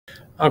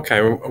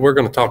Okay, we're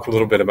going to talk a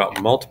little bit about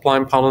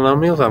multiplying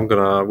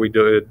polynomials. We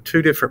do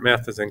two different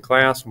methods in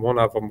class. One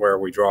of them where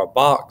we draw a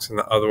box, and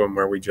the other one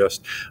where we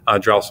just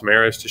draw some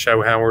arrows to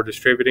show how we're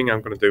distributing.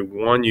 I'm going to do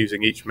one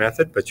using each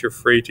method, but you're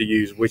free to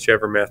use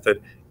whichever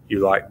method you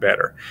like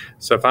better.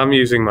 So if I'm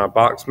using my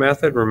box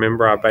method,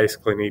 remember I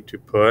basically need to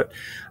put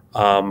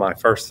my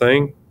first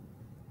thing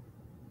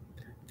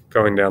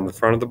going down the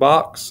front of the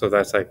box. So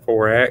that's a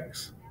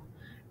 4x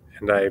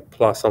and a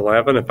plus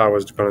 11 if I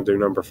was going to do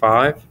number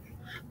 5.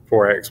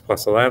 4x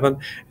plus 11,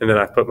 and then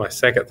I put my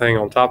second thing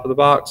on top of the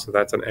box, so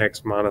that's an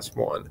x minus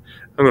 1.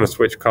 I'm going to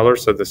switch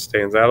colors so this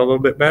stands out a little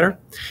bit better.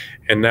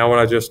 And now what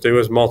I just do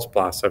is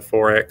multiply. So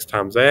 4x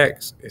times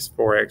x is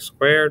 4x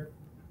squared,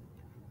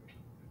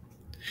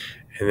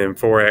 and then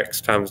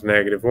 4x times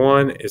negative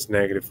 1 is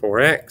negative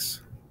 4x.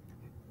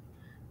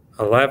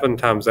 11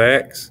 times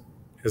x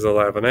is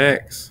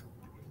 11x,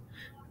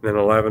 and then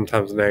 11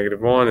 times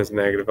negative 1 is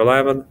negative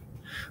 11.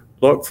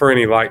 Look for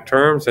any like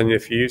terms, and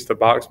if you use the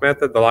box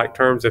method, the like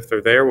terms, if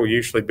they're there, will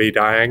usually be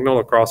diagonal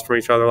across from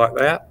each other like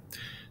that.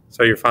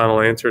 So your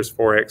final answer is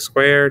 4x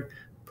squared.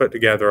 Put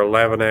together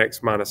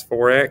 11x minus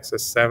 4x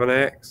is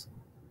 7x,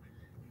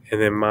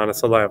 and then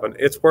minus 11.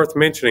 It's worth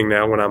mentioning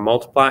now, when I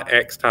multiply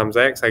x times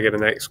x, I get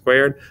an x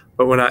squared,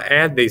 but when I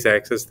add these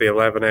x's, the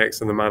 11x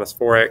and the minus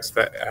 4x,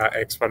 the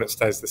exponent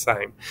stays the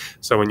same.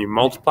 So when you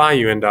multiply,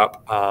 you end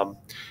up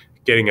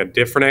getting a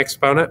different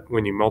exponent.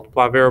 When you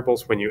multiply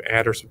variables, when you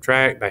add or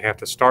subtract, they have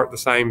to start the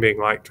same, being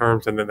like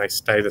terms, and then they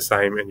stay the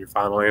same in your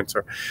final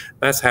answer.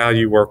 That's how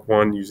you work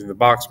one using the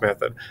box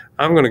method.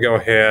 I'm going to go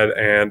ahead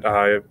and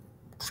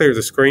clear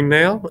the screen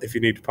now. If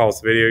you need to pause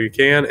the video, you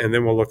can, and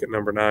then we'll look at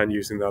number 9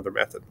 using the other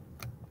method.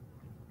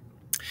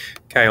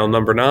 Okay, on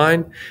number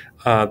 9,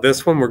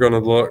 this one we're going to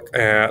look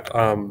at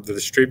the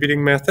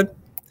distributing method.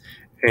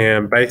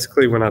 And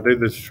basically, when I do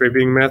the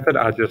distributing method,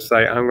 I just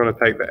say I'm going to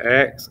take the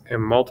x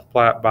and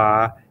multiply it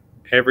by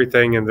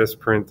everything in this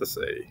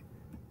parenthesis.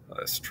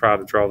 Let's try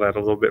to draw that a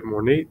little bit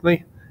more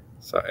neatly.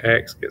 So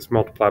x gets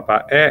multiplied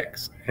by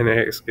x, and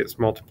x gets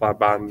multiplied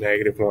by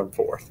negative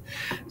 1/4.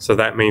 So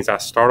that means I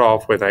start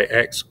off with a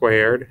x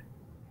squared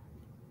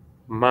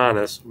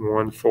minus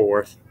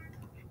 1/4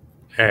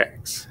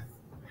 x.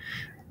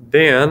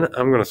 Then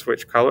I'm going to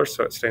switch colors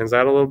so it stands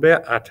out a little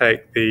bit. I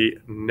take the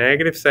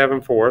negative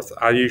 7/4.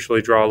 I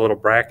usually draw a little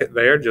bracket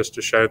there just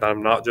to show that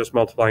I'm not just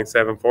multiplying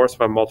 7/4,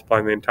 but I'm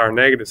multiplying the entire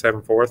negative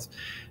 7/4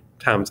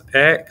 times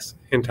x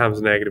and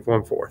times negative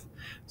 1/4.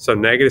 So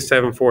negative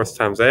 7/4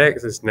 times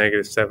x is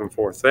negative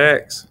 7/4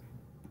 x.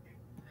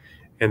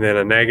 And then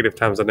a negative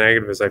times a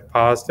negative is a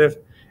positive.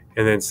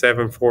 And then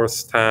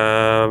 7/4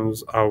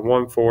 times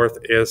 1/4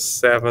 is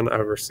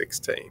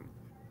 7/16.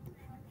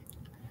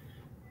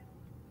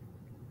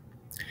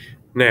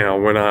 Now,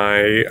 when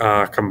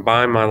I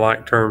combine my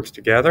like terms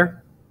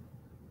together,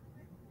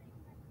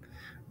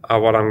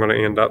 what I'm going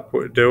to end up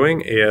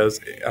doing is,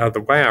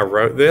 the way I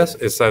wrote this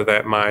is so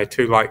that my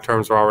two like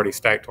terms are already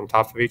stacked on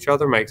top of each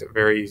other. Makes it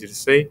very easy to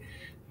see.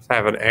 So I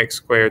have an x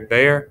squared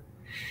there,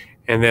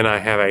 and then I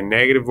have a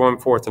negative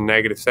 1/4 and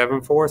negative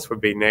 7/4 would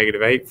be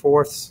negative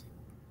 8/4,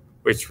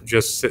 which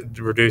just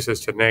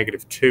reduces to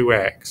negative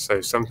 2x.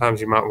 So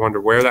sometimes you might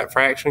wonder where that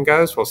fraction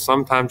goes. Well,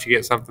 sometimes you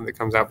get something that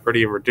comes out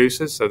pretty and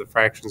reduces, so the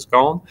fraction's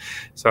gone.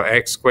 So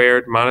x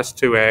squared minus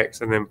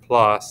 2x, and then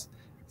plus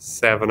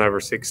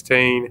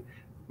 7/16.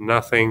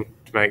 Nothing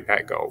to make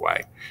that go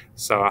away.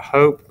 So I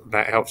hope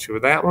that helps you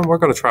with that one. We're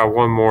going to try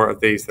one more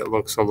of these that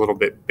looks a little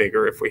bit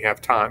bigger if we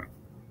have time.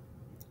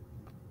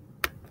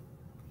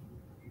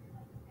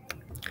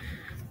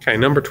 Okay,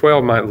 number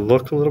 12 might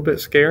look a little bit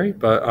scary,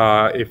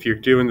 but if you're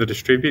doing the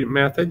distributive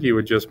method, you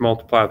would just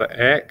multiply the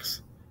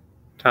x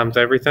times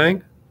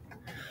everything,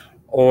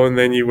 and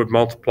then you would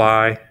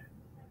multiply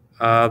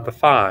the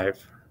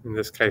 5, in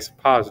this case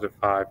positive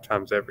 5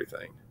 times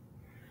everything.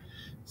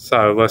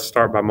 So let's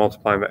start by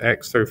multiplying the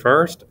x through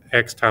first.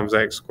 X times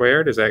x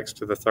squared is x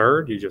to the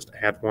third. You just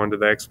add 1 to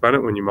the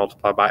exponent when you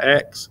multiply by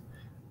x.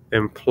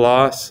 Then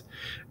plus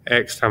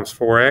x times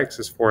 4x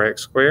is 4x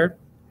squared.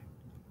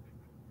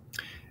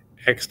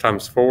 X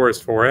times 4 is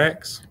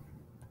 4x.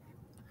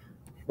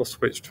 We'll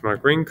switch to my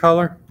green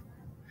color.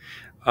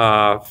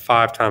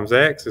 5 times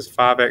x is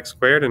 5x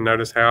squared, and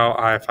notice how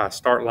if I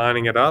start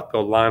lining it up,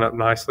 it'll line up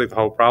nicely the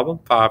whole problem.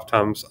 5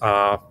 times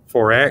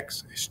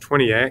 4x is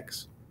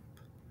 20x.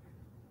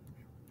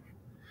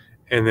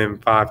 And then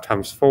 5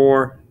 times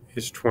 4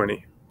 is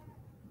 20.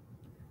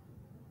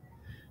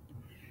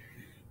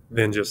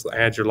 Then just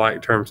add your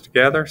like terms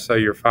together, so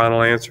your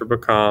final answer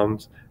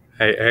becomes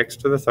x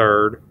to the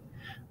third.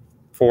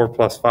 4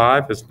 plus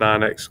 5 is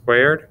 9x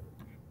squared.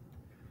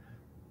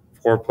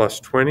 4 plus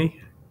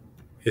 20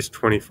 is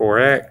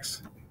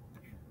 24x.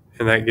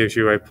 And that gives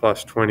you a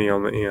plus 20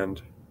 on the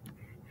end.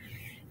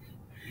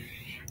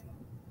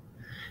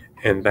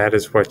 And that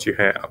is what you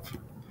have.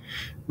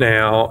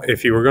 Now,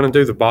 if you were going to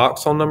do the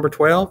box on number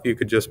 12, you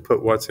could just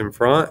put what's in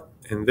front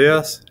in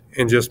this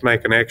and just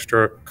make an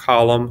extra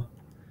column.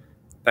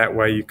 That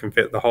way you can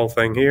fit the whole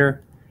thing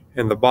here.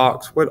 And the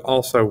box would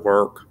also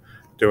work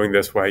doing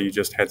this way. You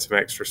just had some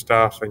extra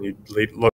stuff and you look